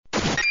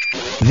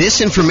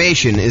This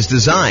information is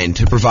designed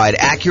to provide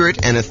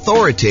accurate and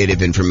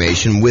authoritative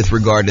information with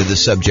regard to the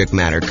subject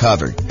matter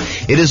covered.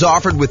 It is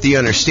offered with the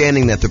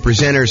understanding that the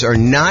presenters are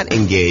not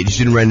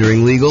engaged in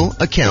rendering legal,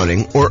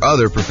 accounting, or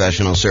other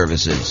professional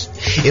services.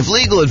 If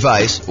legal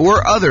advice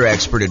or other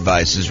expert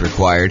advice is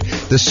required,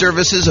 the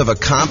services of a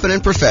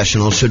competent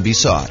professional should be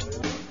sought.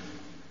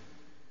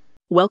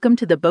 Welcome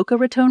to the Boca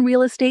Raton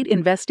Real Estate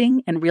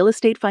Investing and Real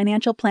Estate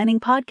Financial Planning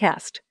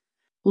Podcast.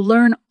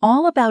 Learn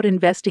all about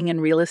investing in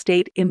real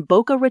estate in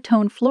Boca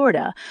Raton,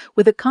 Florida,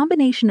 with a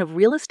combination of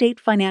real estate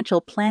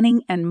financial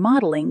planning and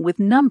modeling with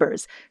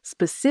numbers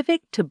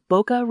specific to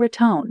Boca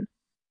Raton,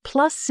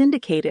 plus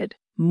syndicated,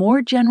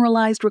 more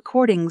generalized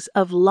recordings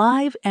of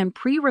live and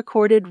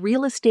pre-recorded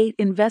real estate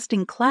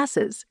investing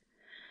classes,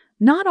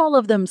 not all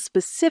of them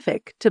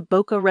specific to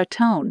Boca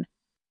Raton.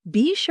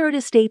 Be sure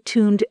to stay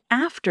tuned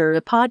after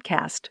the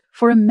podcast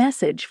for a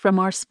message from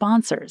our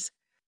sponsors.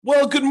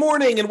 Well, good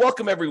morning and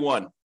welcome,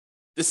 everyone.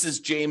 This is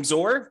James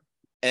Orr,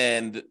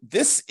 and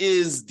this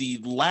is the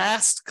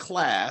last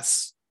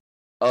class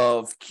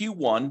of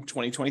Q1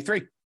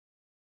 2023.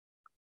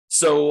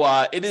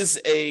 So it is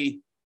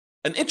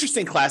an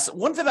interesting class,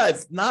 one that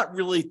I've not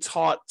really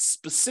taught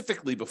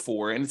specifically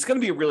before, and it's going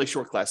to be a really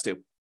short class too.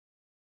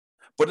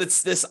 But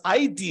it's this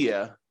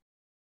idea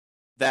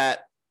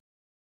that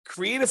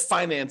creative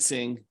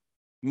financing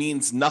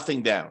means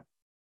nothing down.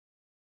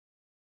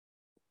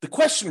 The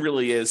question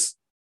really is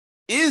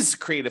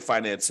creative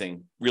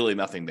financing really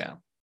nothing down?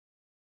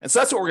 And so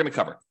that's what we're going to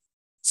cover.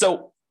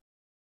 So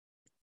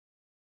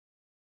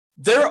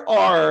there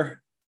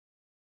are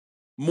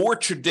more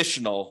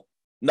traditional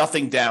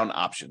nothing down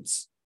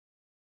options.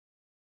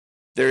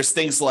 There's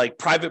things like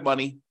private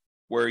money,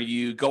 where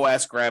you go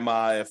ask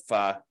grandma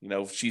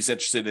if she's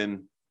interested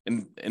in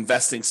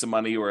investing some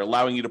money or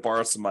allowing you to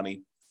borrow some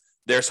money.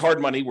 There's hard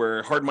money,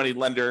 where hard money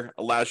lender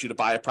allows you to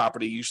buy a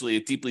property, usually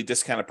a deeply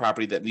discounted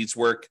property that needs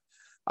work.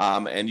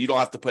 And you don't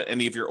have to put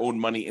any of your own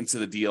money into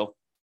the deal.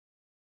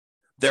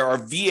 There are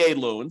VA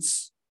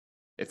loans,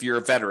 if you're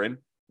a veteran,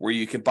 where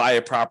you can buy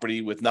a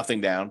property with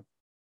nothing down.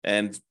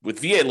 And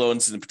with VA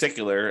loans in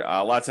particular,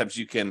 a lot of times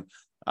you can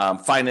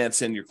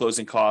finance in your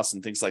closing costs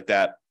and things like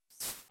that.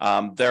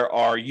 There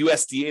are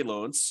USDA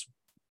loans,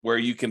 where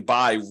you can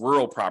buy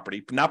rural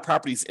property, not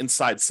properties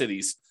inside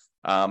cities.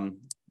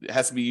 It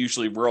has to be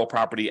usually rural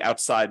property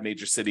outside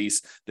major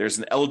cities. There's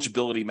an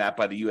eligibility map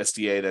by the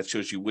USDA that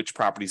shows you which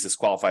properties this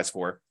qualifies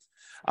for.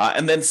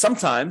 And then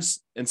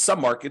sometimes in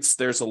some markets,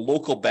 there's a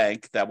local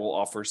bank that will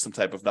offer some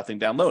type of nothing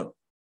down loan.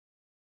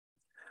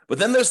 But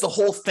then there's the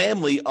whole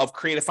family of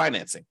creative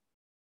financing.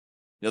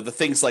 The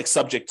things like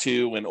subject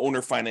to and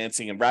owner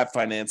financing and wrap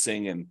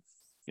financing and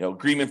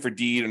agreement for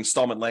deed,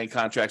 installment land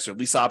contracts, or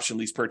lease option,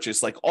 lease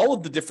purchase, like all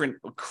of the different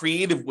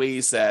creative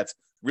ways that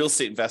real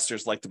estate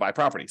investors like to buy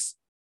properties.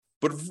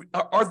 But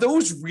are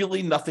those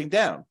really nothing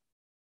down?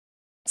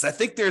 So I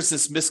think there's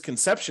this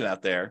misconception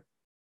out there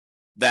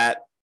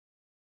that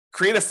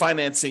creative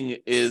financing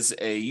is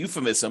a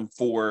euphemism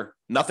for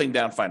nothing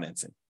down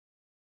financing.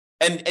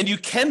 And you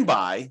can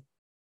buy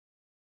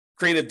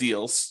creative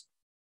deals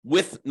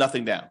with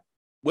nothing down,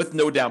 with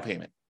no down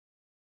payment.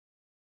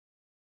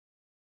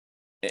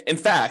 In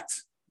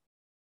fact,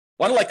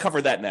 why don't I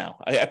cover that now?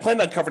 I plan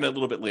on covering it a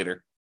little bit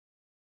later,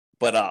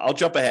 but I'll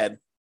jump ahead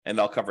and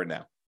I'll cover it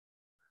now.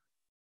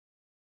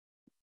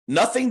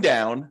 Nothing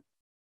down,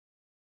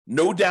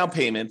 no down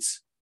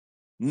payments,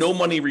 no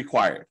money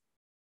required.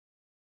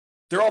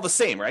 They're all the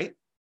same, right?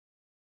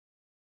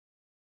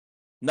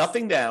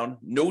 Nothing down,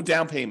 no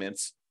down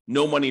payments,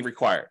 no money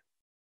required.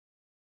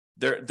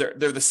 They're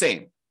the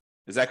same.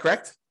 Is that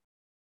correct?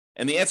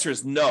 And the answer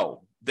is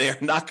no, they are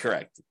not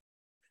correct.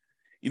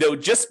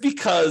 Just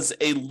because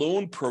a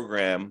loan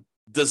program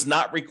does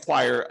not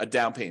require a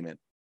down payment,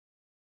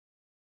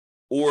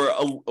 or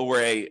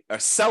a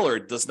seller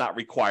does not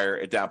require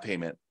a down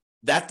payment,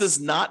 that does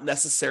not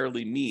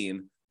necessarily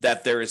mean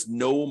that there is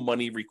no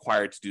money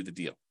required to do the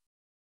deal.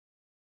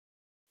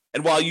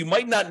 And while you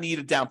might not need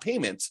a down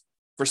payment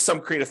for some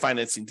creative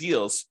financing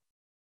deals,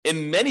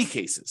 in many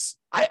cases,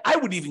 I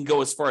would even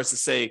go as far as to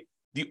say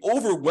the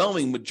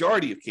overwhelming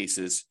majority of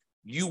cases,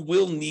 you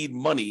will need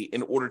money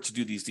in order to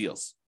do these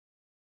deals.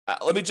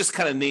 Let me just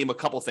kind of name a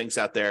couple things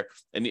out there,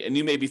 and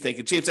you may be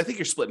thinking, James, I think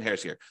you're splitting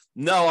hairs here.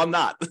 No, I'm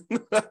not.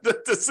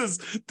 This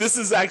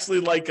is actually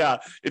like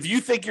if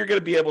you think you're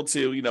going to be able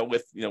to,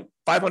 with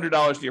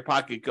 $500 in your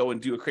pocket, go and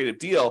do a creative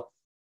deal,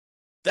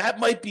 that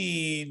might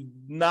be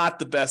not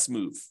the best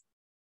move.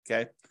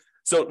 Okay,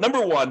 so number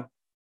one,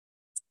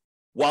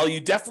 while you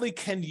definitely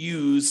can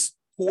use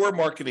poor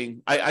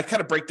marketing, I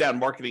kind of break down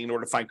marketing in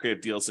order to find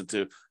creative deals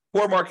into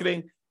poor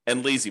marketing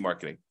and lazy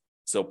marketing.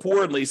 So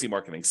poor and lazy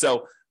marketing.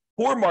 So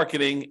poor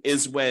marketing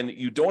is when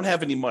you don't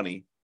have any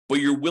money, but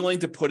you're willing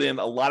to put in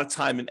a lot of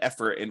time and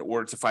effort in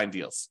order to find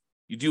deals.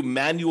 You do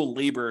manual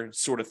labor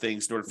sort of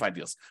things in order to find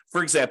deals.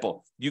 For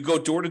example, you go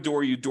door to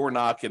door, you door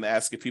knock and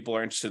ask if people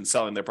are interested in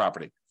selling their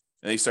property.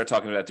 And you start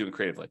talking about doing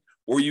creatively.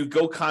 or you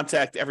go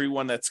contact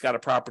everyone that's got a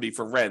property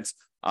for rent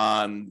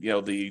on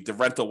the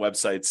rental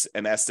websites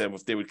and ask them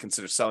if they would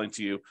consider selling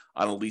to you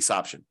on a lease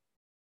option.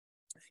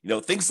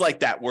 Things like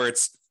that, where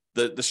it's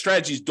the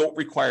strategies don't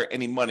require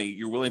any money.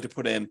 You're willing to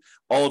put in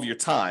all of your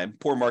time,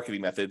 poor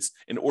marketing methods,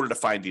 in order to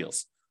find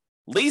deals.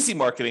 Lazy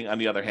marketing, on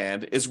the other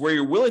hand, is where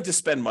you're willing to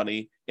spend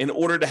money in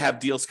order to have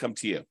deals come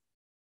to you.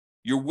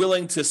 You're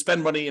willing to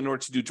spend money in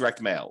order to do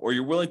direct mail, or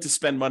you're willing to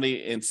spend money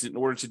in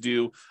order to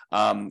do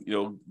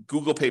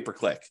Google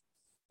pay-per-click,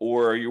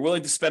 or you're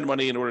willing to spend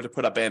money in order to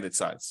put up bandit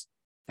signs,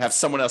 have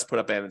someone else put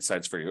up bandit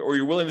signs for you, or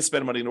you're willing to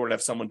spend money in order to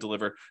have someone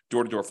deliver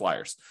door-to-door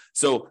flyers.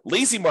 So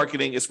lazy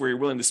marketing is where you're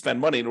willing to spend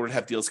money in order to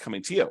have deals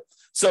coming to you.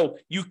 So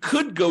you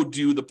could go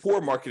do the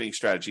poor marketing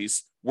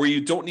strategies where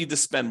you don't need to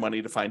spend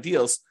money to find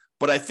deals.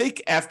 But I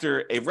think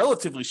after a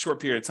relatively short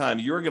period of time,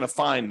 you're going to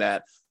find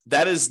that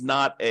is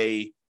not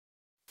a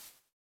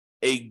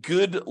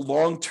good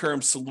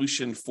long-term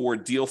solution for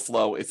deal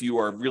flow if you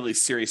are really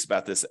serious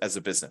about this as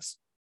a business.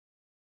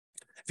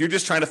 If you're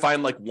just trying to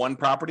find like one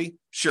property,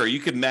 sure,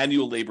 you could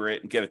manual labor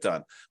it and get it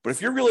done. But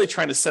if you're really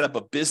trying to set up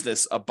a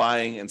business of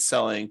buying and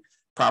selling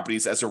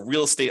properties as a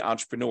real estate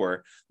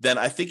entrepreneur, then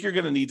I think you're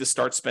going to need to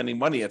start spending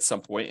money at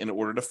some point in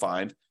order to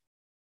find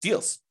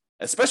deals,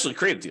 especially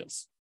creative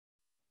deals.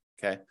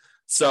 Okay.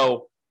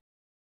 So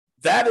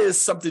that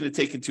is something to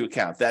take into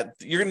account, that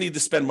you're going to need to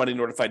spend money in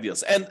order to find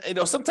deals. And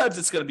sometimes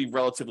it's going to be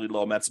relatively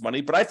low amounts of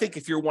money, but I think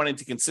if you're wanting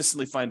to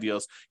consistently find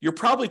deals, you're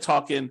probably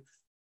talking,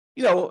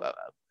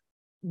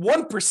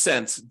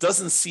 1%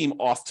 doesn't seem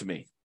off to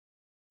me.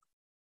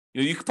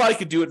 You probably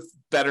could do it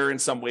better in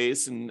some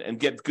ways and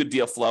get good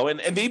deal flow.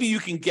 And maybe you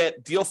can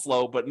get deal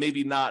flow, but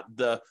maybe not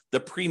the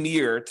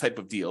premier type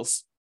of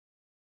deals.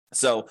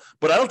 So,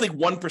 but I don't think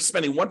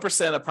spending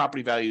 1% of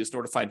property values in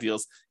order to find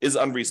deals is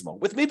unreasonable,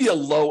 with maybe a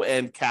low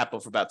end cap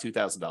of about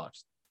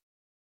 $2,000.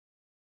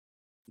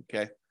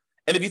 Okay.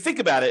 And if you think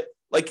about it,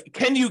 like,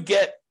 can you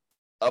get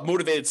a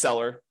motivated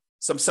seller,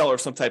 some seller of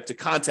some type, to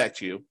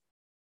contact you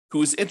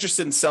who is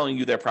interested in selling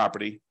you their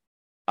property?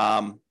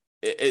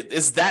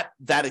 Is that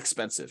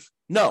expensive?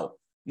 No.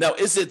 Now,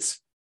 is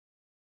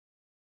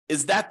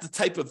that the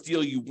type of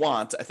deal you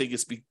want? I think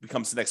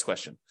becomes the next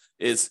question.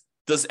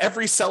 Does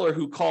every seller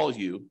who calls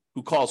you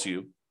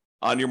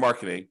on your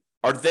marketing,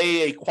 are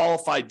they a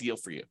qualified deal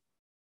for you?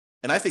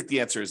 And I think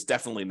the answer is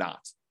definitely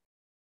not.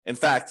 In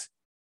fact,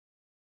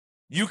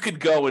 you could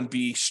go and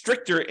be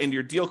stricter in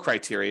your deal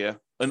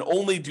criteria and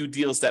only do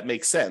deals that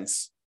make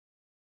sense.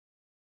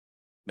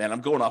 Man,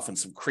 I'm going off on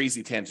some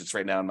crazy tangents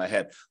right now in my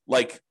head.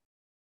 Like,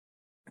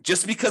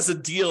 just because a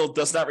deal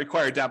does not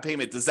require a down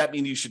payment, does that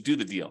mean you should do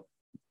the deal?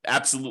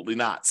 Absolutely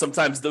not.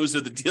 Sometimes those are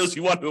the deals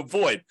you want to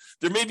avoid.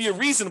 There may be a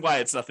reason why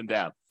it's nothing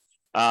down.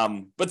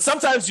 But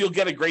sometimes you'll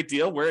get a great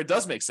deal where it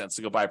does make sense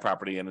to go buy a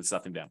property and it's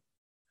nothing down.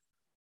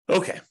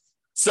 Okay.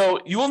 So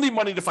you will need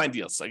money to find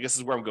deals, I guess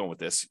is where I'm going with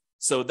this.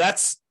 So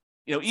that's,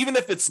 even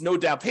if it's no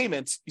down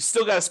payment, you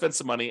still got to spend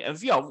some money. And,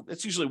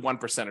 it's usually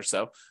 1% or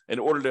so in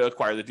order to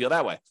acquire the deal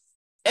that way.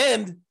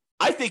 And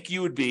I think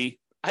you would be,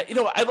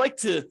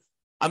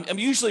 I'm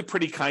usually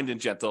pretty kind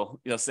and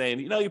gentle, saying,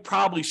 you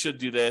probably should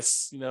do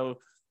this,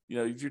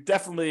 you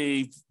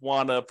definitely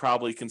want to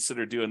probably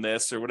consider doing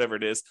this or whatever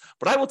it is.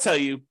 But I will tell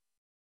you,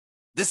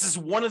 this is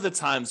one of the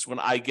times when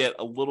I get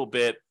a little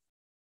bit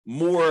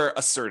more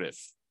assertive.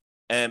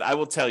 And I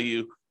will tell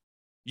you,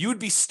 you would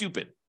be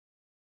stupid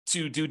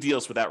to do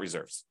deals without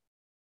reserves.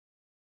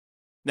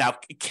 Now,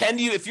 can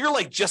you, if you're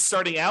like just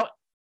starting out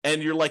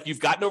and you're like, you've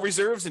got no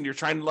reserves and you're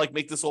trying to like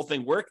make this whole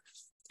thing work,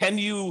 can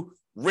you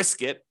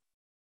risk it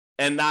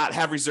and not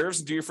have reserves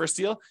and do your first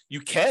deal?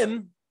 You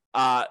can.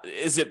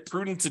 Is it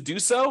prudent to do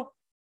so?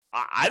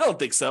 I don't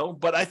think so,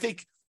 but I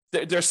think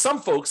there's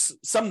some folks,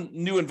 some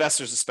new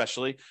investors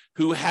especially,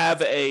 who have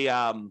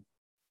their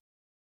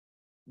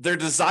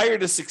desire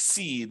to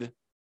succeed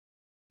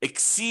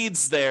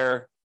exceeds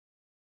their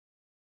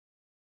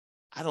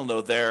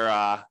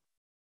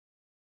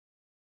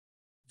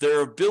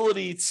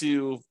ability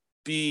to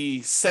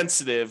be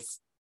sensitive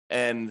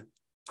and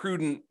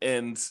prudent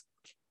and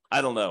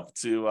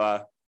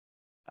to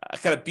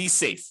kind of be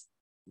safe.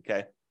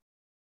 Okay.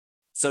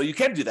 So you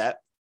can do that,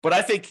 but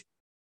I think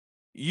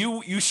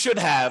you should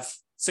have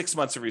 6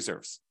 months of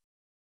reserves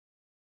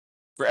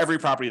for every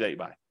property that you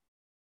buy.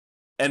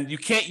 And you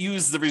can't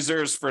use the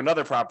reserves for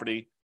another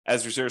property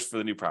as reserves for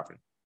the new property.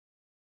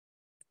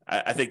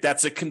 I think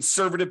that's a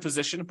conservative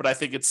position, but I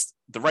think it's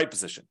the right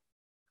position.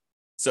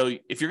 So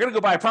if you're going to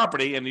go buy a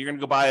property and you're going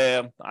to go buy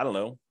a,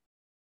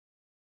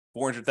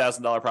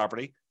 $400,000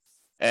 property,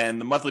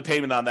 and the monthly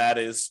payment on that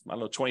is,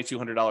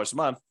 $2,200 a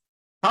month,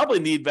 probably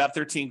need about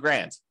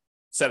 $13,000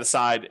 set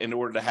aside in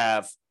order to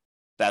have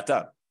that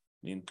done.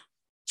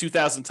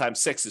 2,000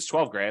 times 6 is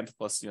 $12,000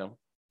 plus,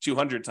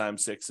 200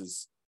 times 6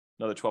 is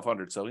another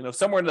 1,200. So,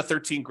 somewhere in the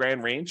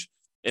 $13,000 range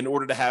in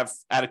order to have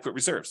adequate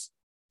reserves.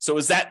 So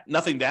is that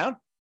nothing down?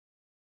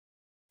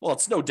 Well,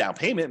 it's no down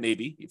payment,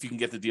 maybe, if you can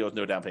get the deal with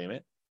no down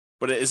payment.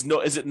 But is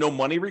it no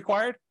money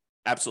required?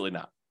 Absolutely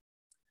not.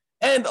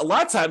 And a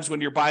lot of times when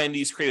you're buying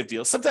these creative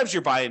deals, sometimes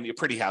you're buying your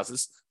pretty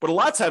houses, but a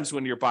lot of times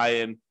when you're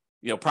buying,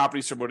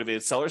 properties from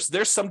motivated sellers,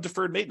 there's some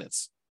deferred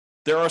maintenance.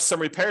 There are some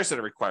repairs that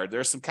are required. There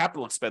are some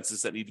capital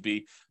expenses that need to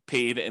be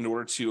paid in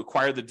order to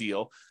acquire the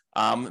deal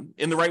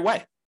in the right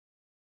way.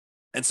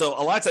 And so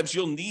a lot of times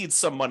you'll need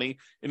some money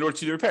in order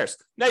to do repairs.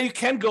 Now you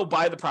can go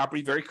buy the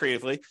property very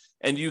creatively,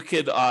 and you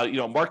could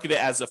market it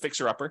as a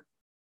fixer-upper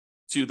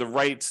to the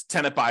right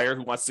tenant buyer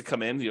who wants to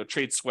come in,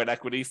 trade sweat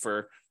equity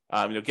for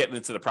getting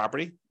into the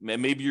property.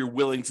 Maybe you're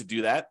willing to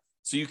do that.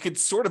 So you could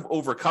sort of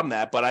overcome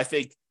that. But I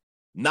think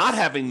not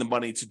having the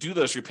money to do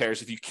those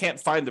repairs, if you can't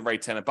find the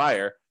right tenant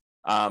buyer,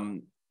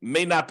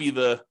 may not be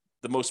the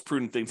most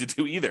prudent thing to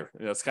do either.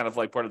 It's kind of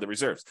like part of the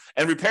reserves.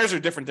 And repairs are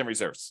different than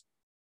reserves.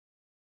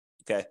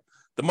 Okay.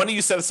 The money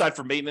you set aside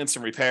for maintenance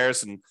and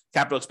repairs and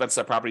capital expenses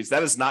on properties,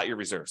 that is not your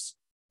reserves.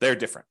 They're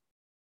different.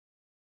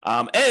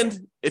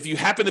 And if you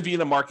happen to be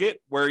in a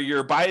market where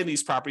you're buying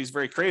these properties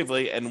very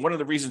creatively, and one of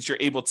the reasons you're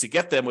able to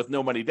get them with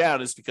no money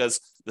down is because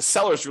the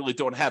sellers really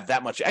don't have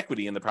that much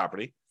equity in the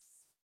property,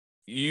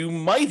 you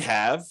might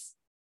have,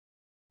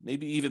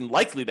 maybe even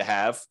likely to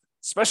have,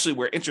 especially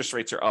where interest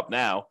rates are up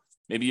now,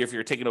 maybe if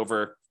you're taking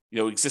over,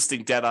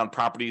 existing debt on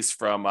properties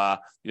from,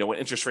 when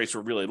interest rates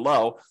were really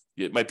low,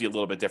 it might be a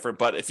little bit different.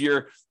 But if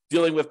you're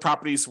dealing with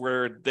properties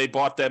where they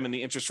bought them and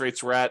the interest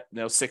rates were at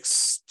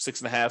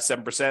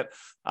 6.5%,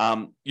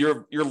 7%,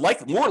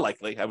 you're more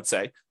likely, I would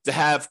say, to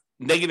have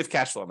negative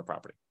cash flow on the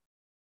property.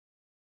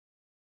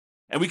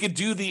 And we could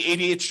do the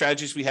 88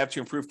 strategies we have to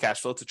improve cash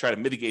flow to try to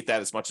mitigate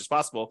that as much as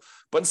possible.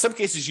 But in some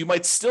cases, you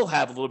might still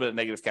have a little bit of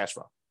negative cash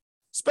flow,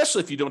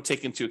 especially if you don't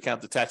take into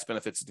account the tax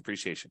benefits of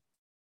depreciation.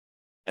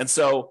 And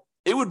so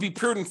it would be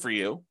prudent for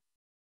you,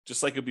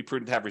 just like it would be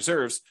prudent to have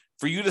reserves,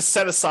 for you to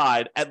set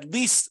aside at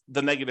least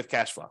the negative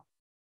cash flow.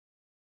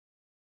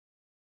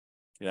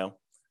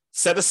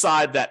 Set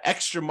aside that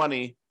extra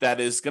money that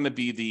is going to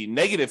be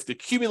the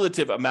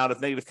cumulative amount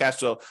of negative cash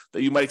flow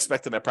that you might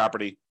expect in that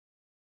property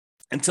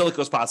until it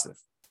goes positive.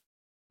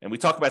 And we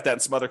talk about that in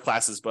some other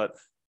classes, but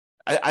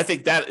I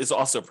think that is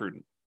also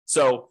prudent.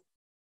 So,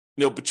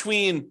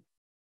 between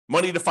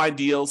money to find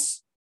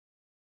deals,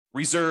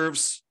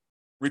 reserves,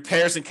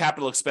 repairs and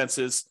capital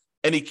expenses,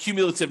 any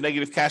cumulative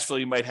negative cash flow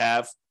you might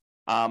have,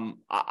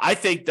 I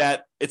think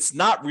that it's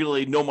not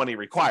really no money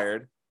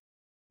required,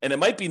 and it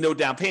might be no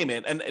down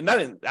payment. And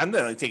I'm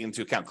not taking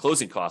into account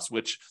closing costs,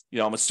 which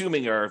I'm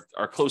assuming are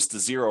close to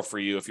zero for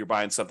you if you're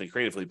buying something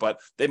creatively, but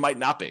they might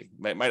not be.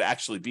 Might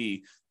actually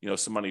be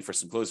some money for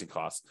some closing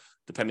costs,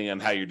 depending on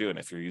how you're doing.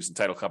 If you're using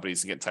title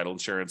companies to get title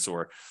insurance,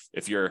 or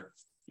if you're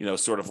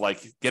sort of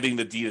like getting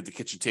the deed at the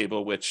kitchen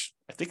table, which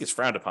I think is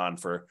frowned upon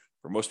for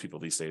most people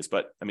these days.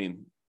 But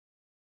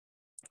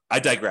I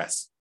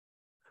digress.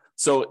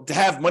 So to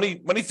have money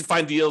to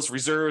find deals,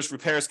 reserves,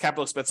 repairs,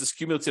 capital expenses,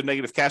 cumulative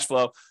negative cash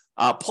flow,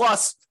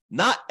 plus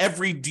not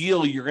every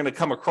deal you're going to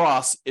come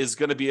across is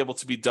going to be able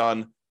to be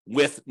done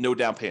with no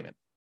down payment.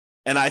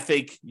 And I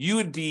think you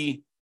would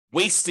be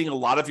wasting a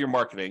lot of your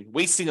marketing,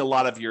 wasting a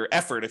lot of your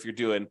effort if you're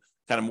doing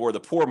kind of more of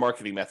the poor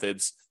marketing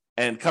methods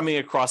and coming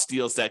across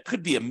deals that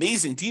could be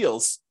amazing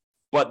deals,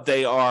 but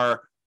they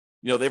are,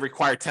 they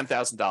require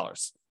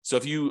 $10,000. So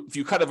if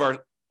you kind of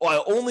are,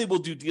 I only will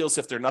do deals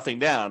if they're nothing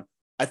down,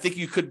 I think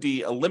you could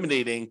be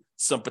eliminating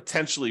some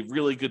potentially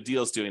really good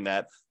deals doing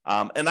that.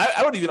 And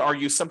I would even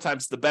argue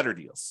sometimes the better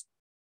deals.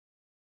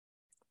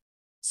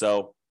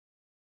 So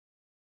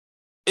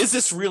is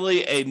this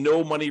really a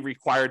no money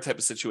required type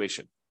of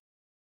situation?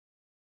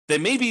 There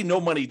may be no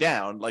money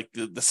down, like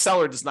the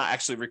seller does not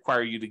actually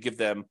require you to give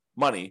them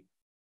money,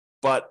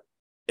 but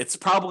it's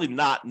probably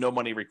not no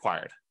money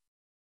required.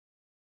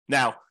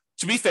 Now,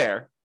 to be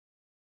fair,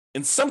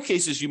 in some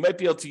cases, you might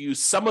be able to use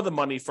some of the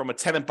money from a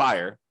tenant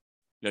buyer.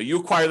 You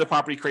acquire the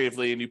property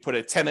creatively and you put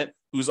a tenant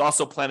who's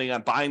also planning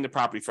on buying the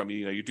property from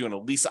you. You're doing a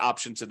lease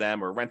option to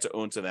them or rent to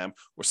own to them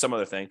or some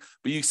other thing.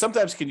 But you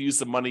sometimes can use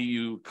the money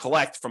you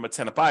collect from a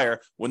tenant buyer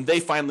when they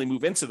finally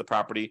move into the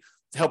property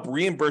to help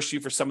reimburse you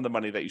for some of the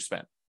money that you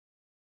spent.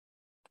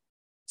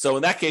 So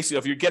in that case,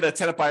 if you get a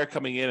tenant buyer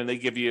coming in and they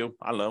give you,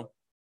 1%,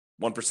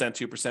 2%,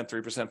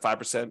 3%,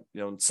 5%,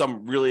 in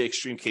some really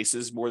extreme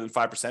cases, more than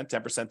 5%,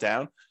 10%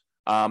 down,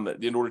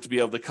 in order to be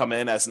able to come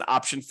in as an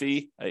option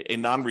fee, a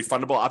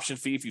non-refundable option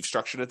fee if you've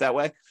structured it that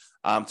way,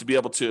 to be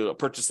able to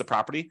purchase the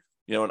property.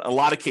 In a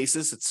lot of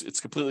cases, it's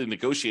completely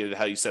negotiated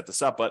how you set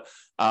this up, but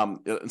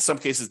in some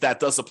cases that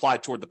does apply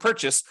toward the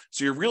purchase.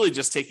 So you're really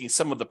just taking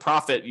some of the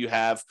profit you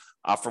have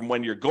from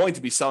when you're going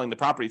to be selling the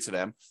property to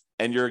them,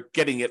 and you're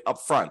getting it up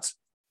front.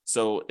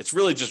 So it's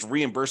really just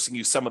reimbursing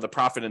you some of the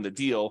profit in the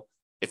deal,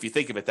 if you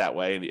think of it that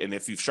way, and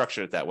if you've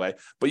structured it that way.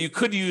 But you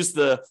could use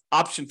the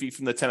option fee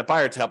from the tenant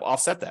buyer to help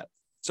offset that.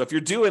 So if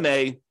you're doing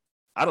a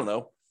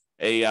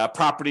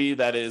property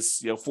that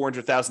is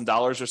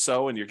 $400,000 or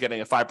so, and you're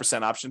getting a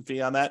 5% option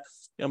fee on that,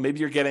 maybe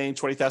you're getting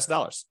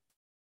 $20,000,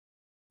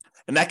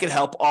 and that can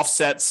help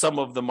offset some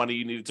of the money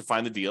you needed to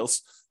find the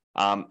deals.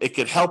 It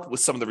could help with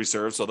some of the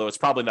reserves, although it's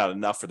probably not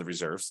enough for the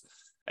reserves,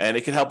 and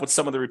it can help with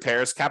some of the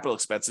repairs, capital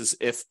expenses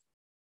if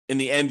in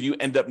the end, you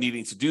end up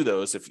needing to do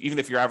those. Even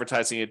if you're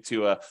advertising it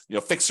to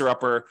a fixer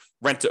upper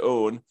rent to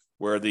own,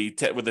 where the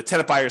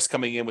tenant buyer is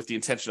coming in with the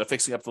intention of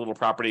fixing up the little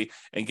property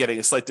and getting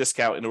a slight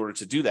discount in order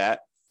to do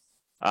that.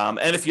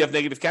 And if you have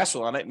negative cash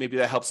flow on it, maybe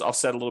that helps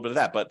offset a little bit of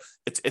that. But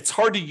it's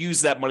hard to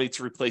use that money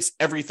to replace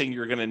everything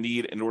you're going to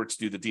need in order to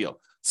do the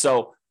deal.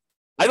 So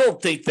I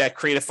don't think that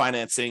creative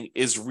financing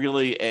is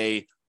really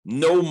a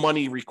no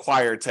money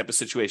required type of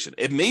situation.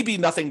 It may be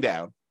nothing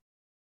down,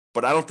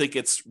 but I don't think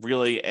it's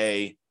really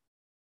a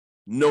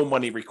no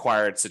money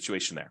required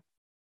situation there.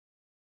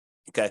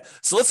 Okay,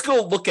 so let's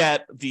go look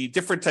at the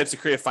different types of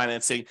creative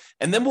financing,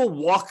 and then we'll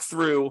walk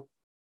through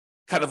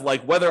kind of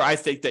like whether I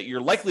think that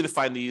you're likely to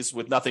find these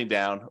with nothing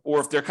down, or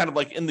if they're kind of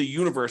like in the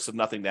universe of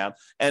nothing down,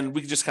 and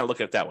we can just kind of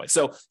look at it that way.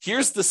 So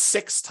here's the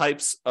 6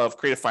 types of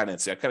creative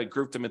financing. I kind of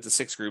grouped them into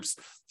 6 groups.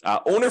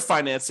 Owner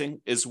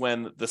financing is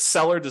when the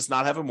seller does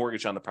not have a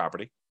mortgage on the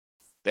property.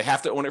 They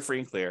have to own it free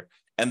and clear,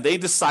 and they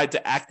decide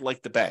to act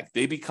like the bank.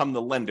 They become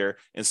the lender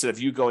instead of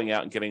you going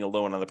out and getting a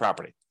loan on the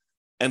property.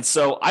 And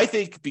so I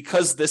think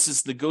because this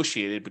is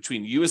negotiated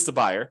between you as the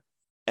buyer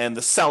and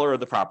the seller of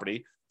the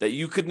property, that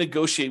you could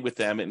negotiate with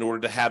them in order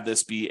to have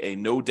this be a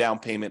no down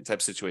payment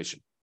type situation.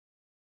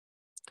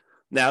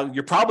 Now,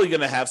 you're probably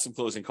going to have some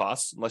closing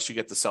costs unless you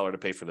get the seller to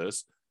pay for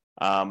those.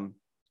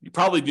 You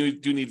probably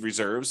do need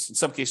reserves. In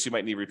some cases, you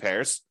might need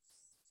repairs,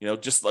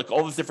 just like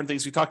all the different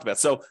things we talked about.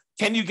 So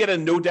can you get a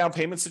no down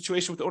payment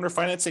situation with owner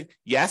financing?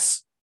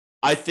 Yes.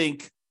 I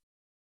think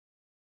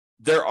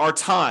there are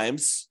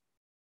times,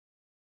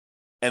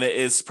 and it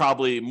is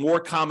probably more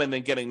common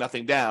than getting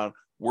nothing down,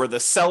 where the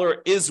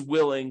seller is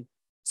willing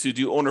to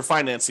do owner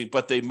financing,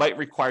 but they might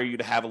require you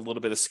to have a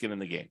little bit of skin in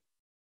the game,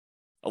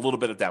 a little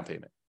bit of down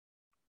payment.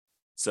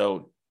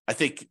 So I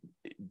think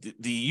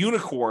the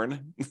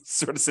unicorn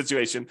sort of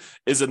situation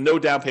is a no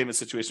down payment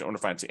situation, owner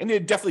financing, and you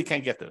definitely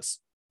can get this.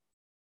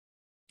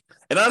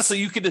 And honestly,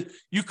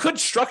 you could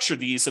structure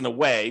these in a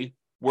way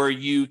where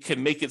you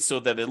can make it so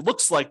that it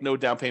looks like no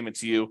down payment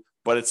to you,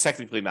 but it's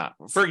technically not.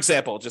 For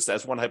example, just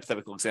as one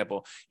hypothetical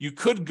example, you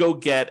could go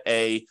get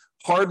a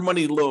hard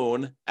money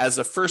loan as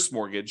a first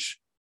mortgage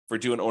for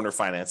doing owner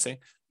financing,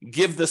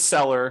 give the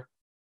seller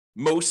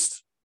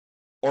most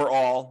or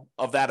all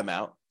of that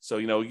amount. So,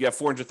 you have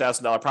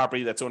 $400,000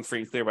 property that's owned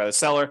free and clear by the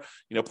seller.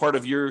 Part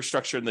of your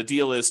structure in the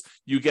deal is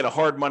you get a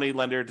hard money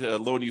lender to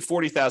loan you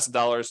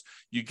 $40,000.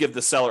 You give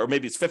the seller, or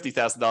maybe it's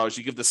 $50,000.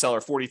 You give the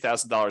seller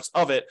 $40,000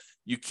 of it.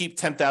 You keep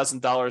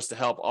 $10,000 to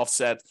help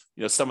offset,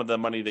 some of the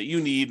money that you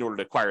need in order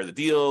to acquire the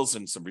deals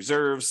and some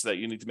reserves that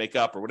you need to make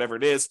up or whatever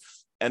it is.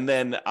 And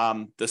then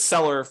the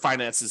seller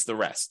finances the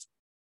rest.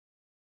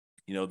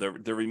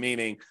 The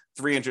remaining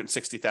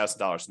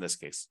 $360,000 in this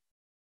case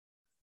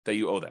that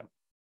you owe them.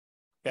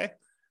 Okay.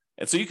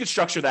 And so you could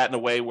structure that in a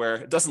way where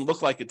it doesn't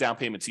look like a down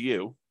payment to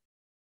you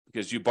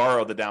because you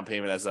borrow the down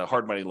payment as a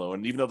hard money loan.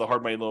 And even though the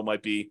hard money loan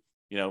might be,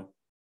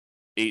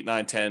 8,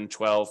 9, 10,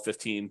 12,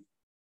 15,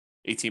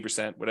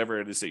 18%, whatever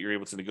it is that you're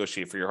able to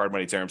negotiate for your hard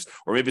money terms,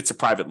 or maybe it's a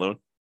private loan.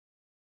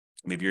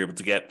 Maybe you're able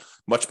to get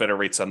much better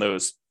rates on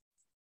those.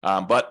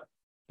 But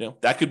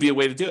that could be a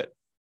way to do it.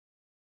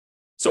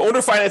 So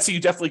owner financing,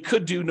 you definitely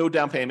could do no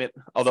down payment,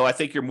 although I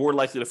think you're more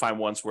likely to find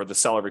ones where the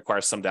seller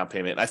requires some down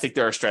payment. And I think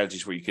there are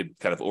strategies where you could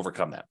kind of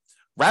overcome that.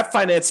 Wrap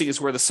financing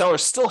is where the seller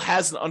still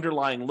has an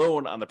underlying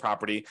loan on the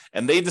property,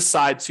 and they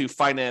decide to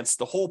finance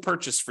the whole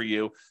purchase for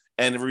you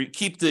and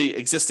keep the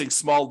existing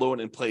small loan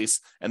in place,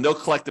 and they'll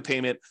collect the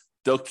payment.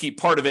 They'll keep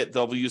part of it.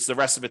 They'll use the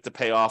rest of it to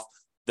pay off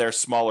their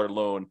smaller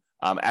loan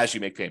as you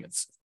make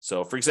payments.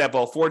 So, for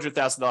example,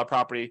 $400,000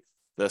 property,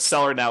 the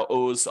seller now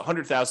owes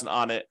 $100,000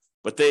 on it,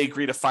 but they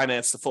agree to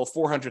finance the full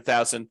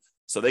 $400,000.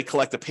 So they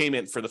collect a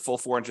payment for the full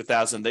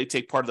 $400,000. They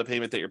take part of the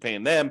payment that you're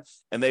paying them,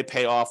 and they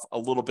pay off a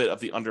little bit of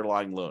the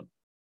underlying loan.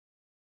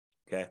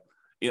 Okay.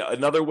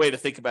 Another way to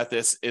think about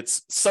this,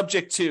 it's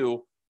subject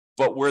to,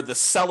 but where the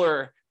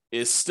seller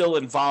is still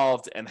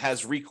involved and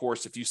has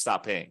recourse if you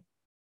stop paying.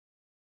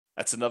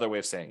 That's another way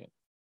of saying it.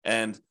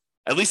 And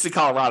at least in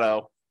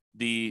Colorado,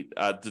 the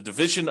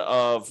division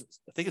of,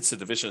 I think it's the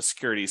Division of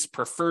Securities,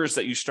 prefers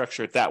that you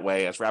structure it that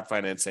way as wrap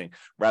financing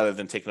rather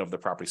than taking over the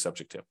property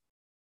subject to.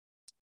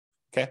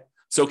 Okay.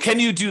 So can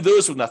you do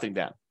those with nothing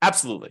down?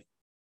 Absolutely.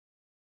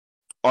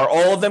 Are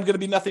all of them going to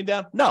be nothing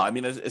down? No. I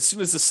mean, as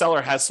soon as the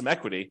seller has some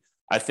equity,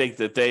 I think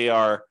that they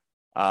are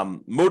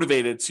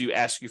motivated to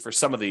ask you for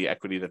some of the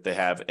equity that they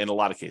have in a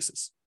lot of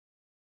cases.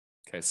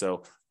 Okay.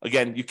 So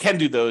again, you can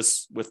do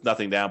those with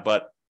nothing down,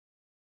 but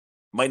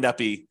might not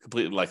be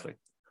completely likely.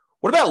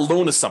 What about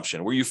loan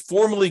assumption, where you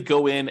formally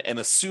go in and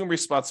assume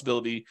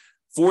responsibility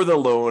for the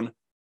loan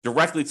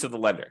directly to the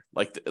lender?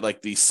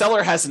 Like the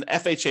seller has an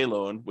FHA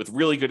loan with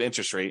really good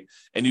interest rate,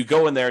 and you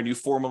go in there and you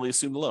formally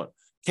assume the loan.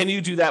 Can you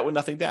do that with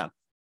nothing down?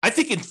 I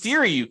think in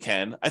theory you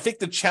can. I think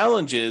the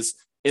challenge is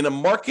in a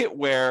market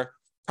where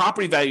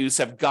property values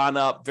have gone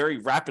up very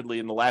rapidly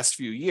in the last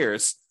few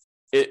years,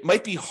 it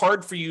might be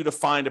hard for you to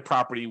find a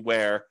property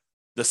where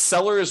the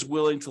seller is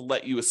willing to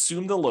let you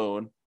assume the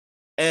loan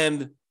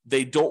and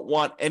they don't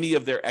want any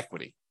of their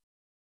equity.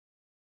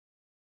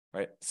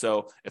 right?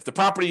 So if the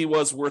property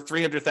was worth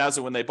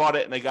 $300,000 when they bought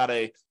it and they got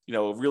a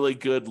really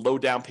good low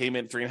down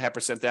payment,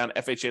 3.5% down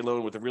FHA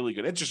loan with a really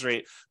good interest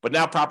rate, but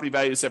now property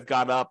values have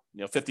gone up,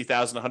 $50,000,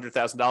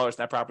 $100,000, and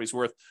that property's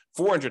worth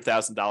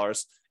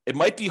 $400,000. It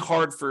might be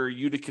hard for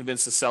you to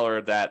convince the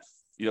seller that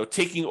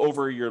taking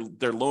over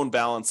their loan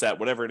balance at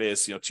whatever it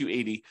is,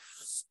 $280,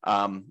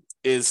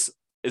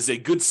 is a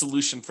good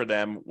solution for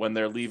them when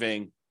they're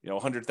leaving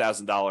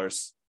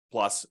 $100,000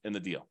 plus in the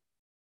deal.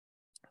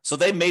 So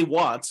they may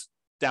want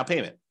down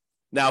payment.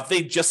 Now, if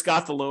they just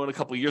got the loan a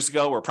couple of years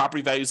ago, where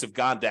property values have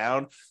gone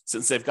down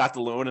since they've got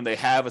the loan and they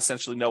have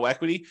essentially no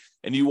equity,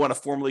 and you want to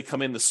formally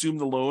come in, assume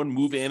the loan,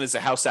 move in as a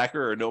house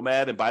hacker or a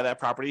nomad and buy that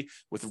property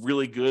with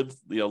really good,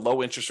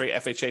 low interest rate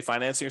FHA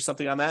financing or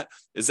something on that,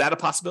 is that a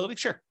possibility?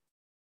 Sure.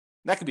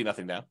 That could be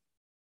nothing down.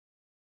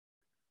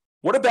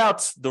 What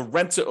about the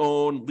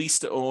rent-to-own,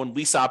 lease-to-own,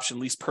 lease option,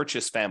 lease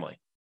purchase family,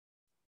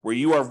 where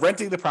you are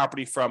renting the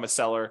property from a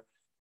seller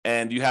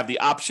and you have the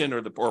option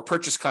or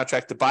purchase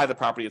contract to buy the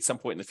property at some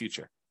point in the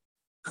future?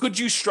 Could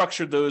you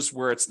structure those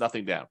where it's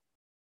nothing down?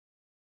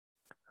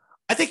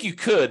 I think you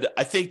could.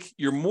 I think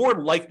you're more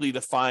likely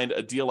to find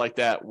a deal like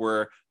that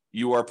where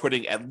you are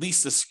putting at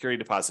least a security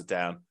deposit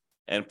down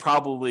and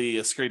probably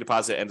a security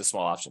deposit and a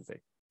small option fee.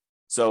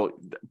 So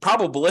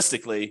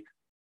probabilistically,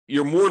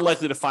 you're more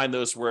likely to find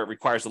those where it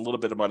requires a little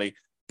bit of money.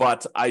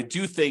 But I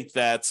do think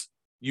that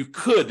you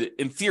could,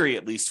 in theory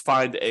at least,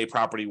 find a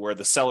property where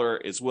the seller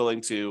is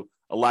willing to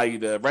allow you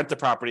to rent the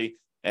property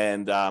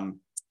and have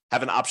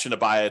an option to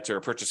buy it or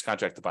a purchase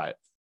contract to buy it.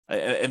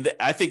 And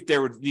I think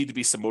there would need to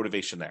be some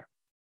motivation there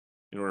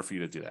in order for you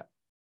to do that.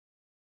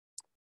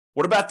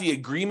 What about the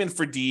agreement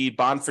for deed,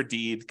 bond for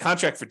deed,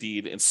 contract for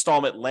deed,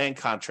 installment land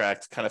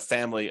contract kind of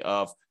family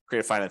of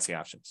creative financing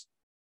options?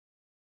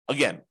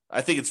 Again,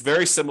 I think it's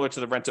very similar to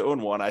the rent-to-own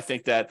one. I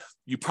think that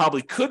you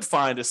probably could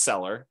find a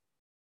seller,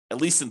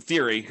 at least in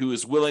theory, who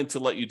is willing to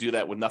let you do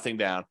that with nothing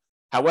down.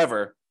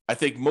 However, I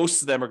think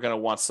most of them are going to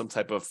want some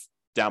type of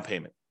down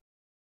payment.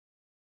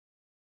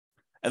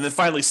 And then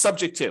finally,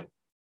 subject to.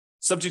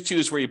 Subject to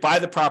is where you buy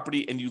the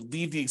property and you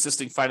leave the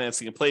existing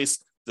financing in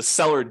place. The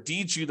seller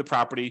deeds you the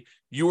property.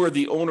 You are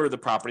the owner of the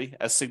property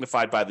as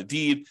signified by the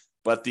deed,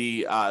 but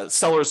the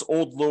seller's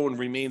old loan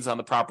remains on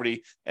the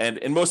property. And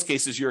in most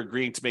cases, you're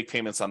agreeing to make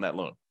payments on that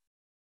loan.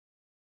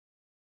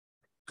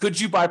 Could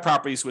you buy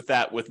properties with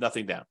that with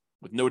nothing down,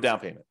 with no down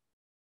payment?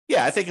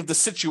 Yeah, I think if the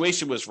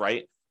situation was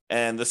right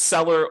and the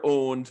seller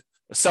owed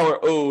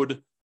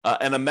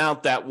an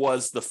amount that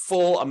was the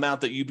full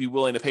amount that you'd be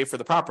willing to pay for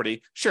the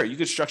property, sure, you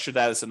could structure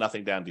that as a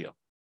nothing down deal.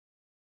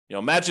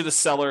 Imagine a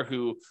seller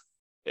who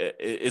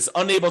is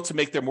unable to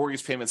make their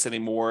mortgage payments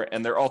anymore,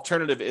 and their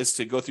alternative is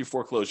to go through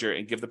foreclosure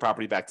and give the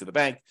property back to the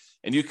bank.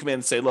 And you come in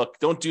and say, look,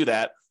 don't do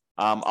that.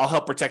 I'll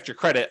help protect your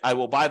credit. I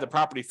will buy the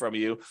property from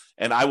you,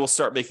 and I will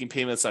start making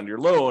payments on your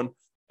loan.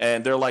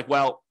 And they're like,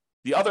 well,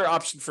 the other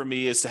option for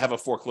me is to have a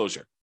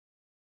foreclosure.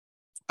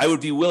 I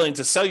would be willing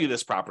to sell you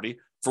this property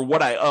for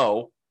what I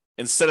owe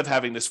instead of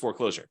having this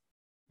foreclosure.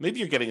 Maybe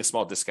you're getting a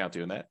small discount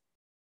doing that.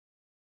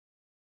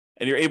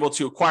 And you're able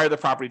to acquire the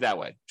property that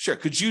way. Sure.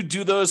 Could you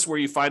do those where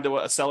you find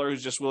a seller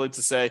who's just willing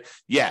to say,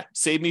 yeah,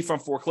 save me from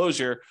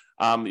foreclosure,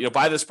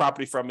 buy this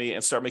property from me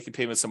and start making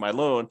payments on my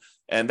loan,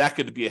 and that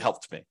could be a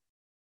help to me?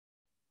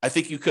 I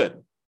think you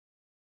could.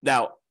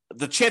 Now,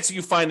 the chance of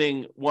you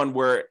finding one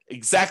where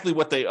exactly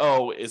what they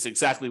owe is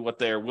exactly what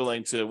they're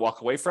willing to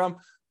walk away from,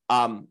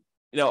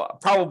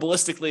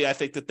 probabilistically, I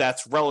think that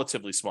that's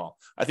relatively small.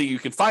 I think you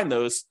can find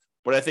those,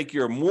 but I think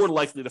you're more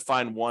likely to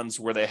find ones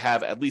where they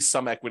have at least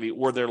some equity,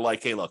 or they're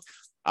like, hey, look,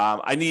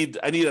 I need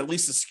at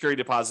least a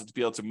security deposit to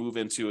be able to move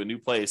into a new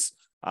place.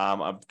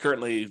 I'm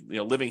currently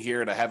living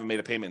here and I haven't made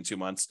a payment in 2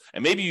 months.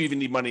 And maybe you even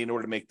need money in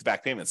order to make the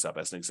back payments up,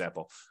 as an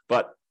example.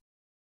 But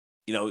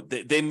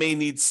they may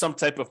need some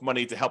type of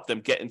money to help them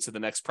get into the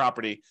next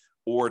property,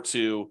 or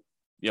to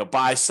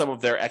buy some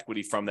of their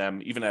equity from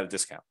them, even at a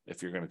discount,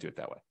 if you're going to do it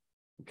that way.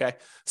 Okay,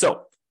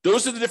 so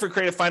those are the different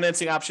creative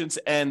financing options,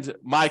 and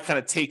my kind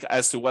of take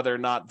as to whether or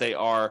not they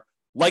are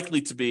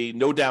likely to be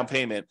no down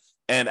payment.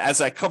 And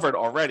as I covered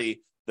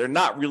already, they're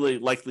not really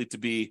likely to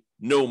be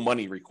no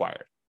money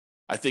required.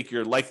 I think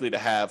you're likely to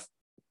have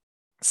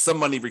some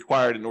money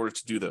required in order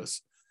to do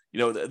those.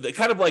 The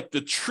kind of like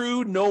the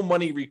true no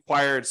money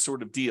required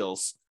sort of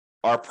deals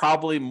are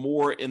probably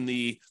more in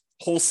the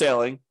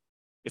wholesaling,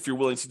 if you're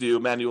willing to do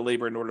manual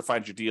labor in order to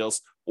find your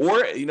deals,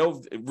 or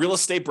real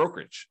estate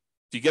brokerage.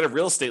 If you get a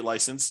real estate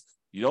license,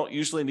 you don't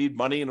usually need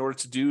money in order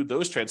to do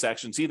those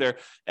transactions either.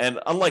 And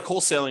unlike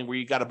wholesaling, where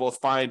you got to both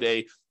find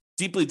a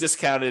deeply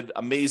discounted,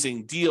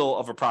 amazing deal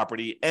of a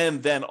property,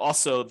 and then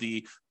also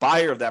the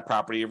buyer of that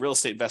property, a real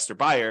estate investor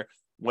buyer,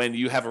 when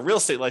you have a real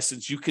estate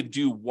license, you could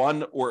do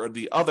one or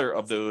the other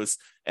of those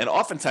and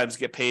oftentimes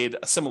get paid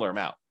a similar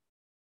amount.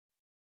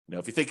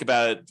 If you think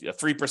about it,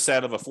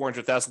 3% of a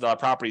 $400,000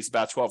 property is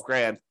about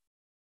 $12,000.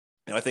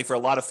 I think for a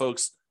lot of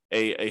folks,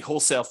 a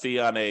wholesale fee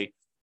on an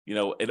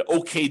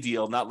okay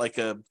deal, not like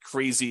a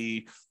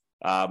crazy,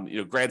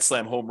 grand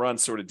slam home run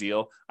sort of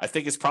deal, I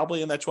think is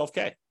probably in that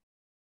 $12,000.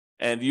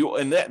 And you,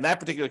 in that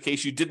particular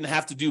case, you didn't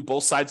have to do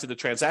both sides of the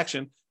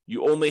transaction.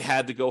 You only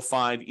had to go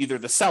find either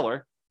the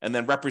seller and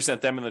then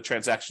represent them in the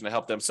transaction to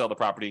help them sell the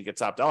property and get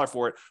top dollar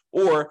for it,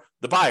 or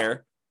the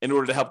buyer in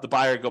order to help the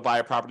buyer go buy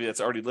a property that's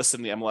already listed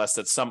in the MLS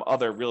that some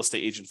other real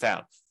estate agent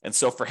found. And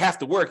so for half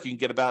the work, you can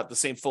get about the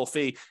same full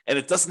fee, and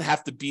it doesn't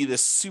have to be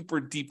this super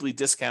deeply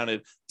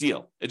discounted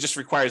deal. It just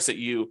requires that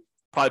you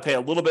probably pay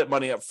a little bit of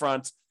money up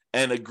front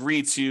and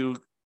agree to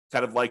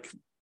kind of like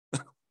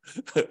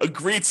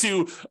agree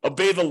to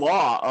obey the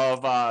law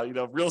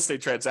of real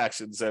estate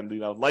transactions and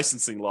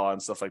licensing law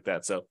and stuff like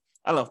that. So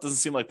I don't know, it doesn't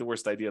seem like the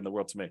worst idea in the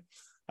world to me,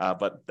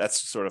 but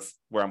that's sort of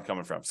where I'm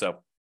coming from.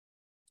 So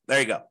there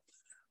you go.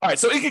 All right,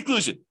 so in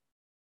conclusion,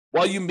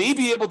 while you may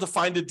be able to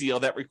find a deal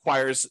that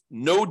requires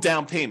no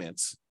down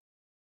payments,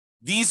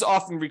 these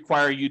often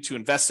require you to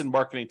invest in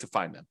marketing to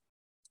find them.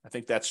 I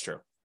think that's true.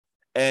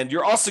 And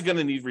you're also going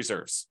to need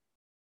reserves.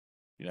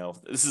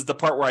 This is the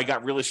part where I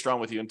got really strong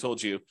with you and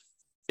told you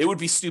it would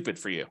be stupid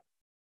for you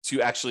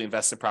to actually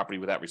invest in property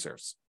without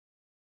reserves.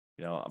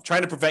 I'm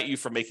trying to prevent you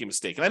from making a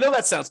mistake. And I know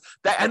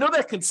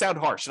that can sound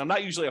harsh. And I'm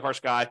not usually a harsh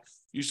guy,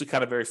 usually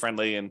kind of very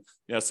friendly and,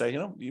 say,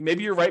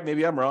 maybe you're right,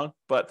 maybe I'm wrong.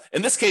 But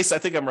in this case, I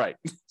think I'm right.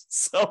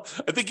 So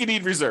I think you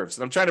need reserves.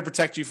 And I'm trying to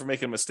protect you from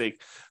making a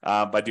mistake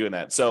by doing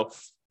that. So,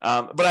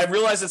 but I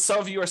realize that some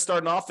of you are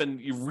starting off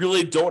and you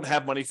really don't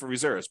have money for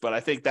reserves. But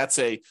I think that's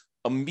a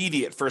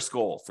immediate first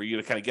goal for you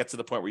to kind of get to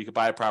the point where you can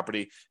buy a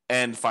property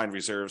and find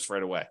reserves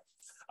right away.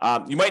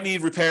 You might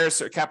need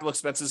repairs or capital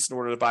expenses in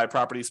order to buy a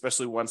property,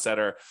 especially ones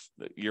that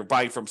you're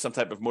buying from some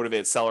type of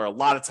motivated seller. A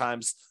lot of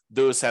times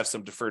those have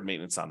some deferred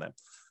maintenance on them.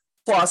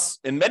 Plus,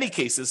 in many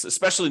cases,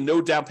 especially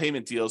no down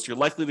payment deals, you're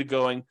likely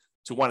to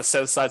want to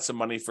set aside some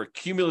money for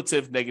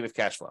cumulative negative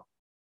cash flow.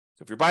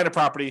 So if you're buying a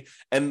property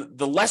and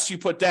the less you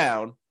put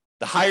down,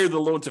 the higher the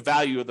loan to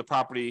value of the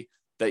property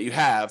that you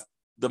have,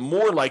 the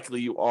more likely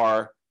you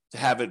are to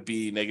have it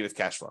be negative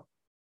cash flow.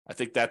 I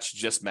think that's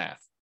just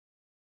math.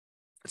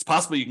 It's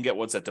possible you can get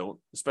ones that don't,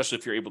 especially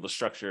if you're able to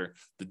structure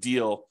the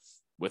deal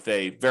with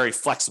a very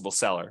flexible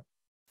seller.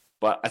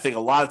 But I think a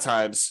lot of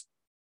times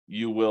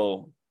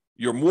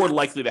you're more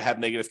likely to have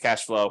negative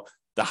cash flow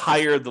the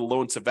higher the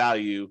loan to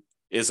value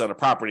is on a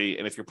property.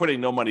 And if you're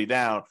putting no money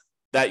down,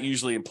 that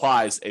usually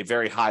implies a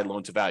very high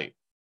loan to value.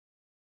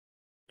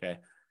 Okay.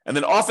 And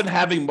then often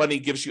having money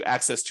gives you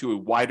access to a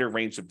wider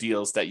range of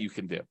deals that you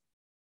can do.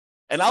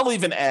 And I'll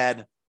even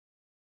add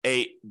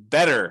a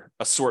better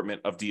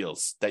assortment of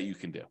deals that you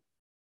can do.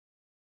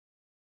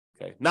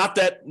 Okay. Not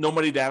that no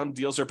money down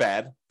deals are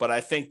bad, but I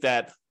think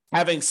that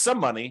having some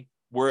money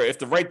where if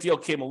the right deal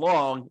came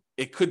along,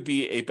 it could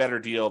be a better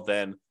deal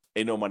than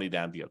a no money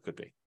down deal could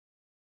be.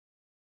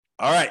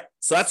 All right.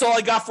 So that's all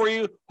I got for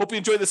you. Hope you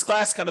enjoyed this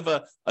class, kind of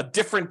a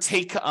different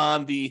take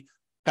on the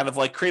kind of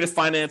like creative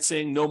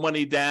financing, no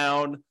money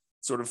down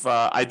sort of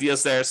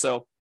ideas there.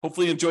 So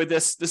hopefully you enjoyed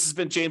this. This has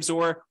been James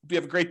Orr. Hope you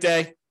have a great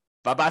day.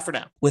 Bye-bye for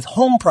now. With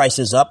home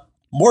prices up,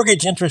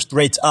 mortgage interest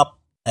rates up,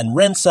 and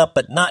rents up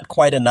but not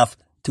quite enough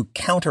to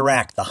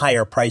counteract the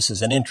higher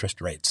prices and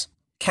interest rates,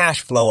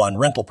 cash flow on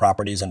rental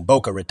properties in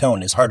Boca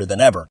Raton is harder than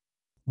ever.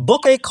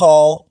 Book a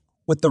call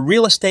with the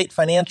Real Estate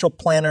Financial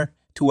Planner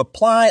to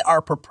apply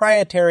our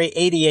proprietary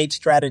 88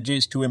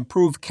 strategies to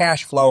improve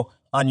cash flow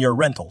on your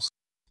rentals.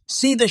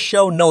 See the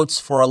show notes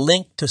for a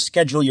link to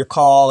schedule your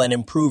call and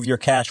improve your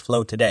cash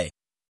flow today.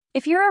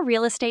 If you're a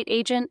real estate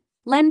agent,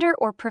 lender,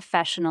 or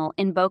professional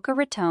in Boca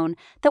Raton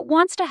that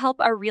wants to help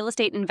our real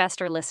estate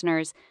investor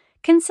listeners,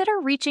 consider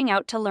reaching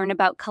out to learn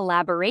about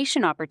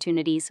collaboration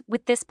opportunities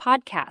with this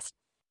podcast.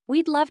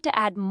 We'd love to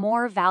add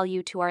more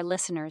value to our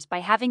listeners by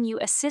having you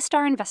assist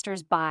our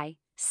investors buy,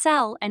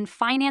 sell, and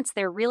finance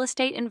their real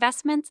estate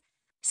investments.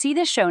 See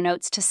the show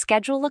notes to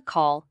schedule a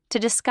call to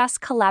discuss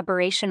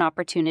collaboration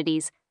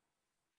opportunities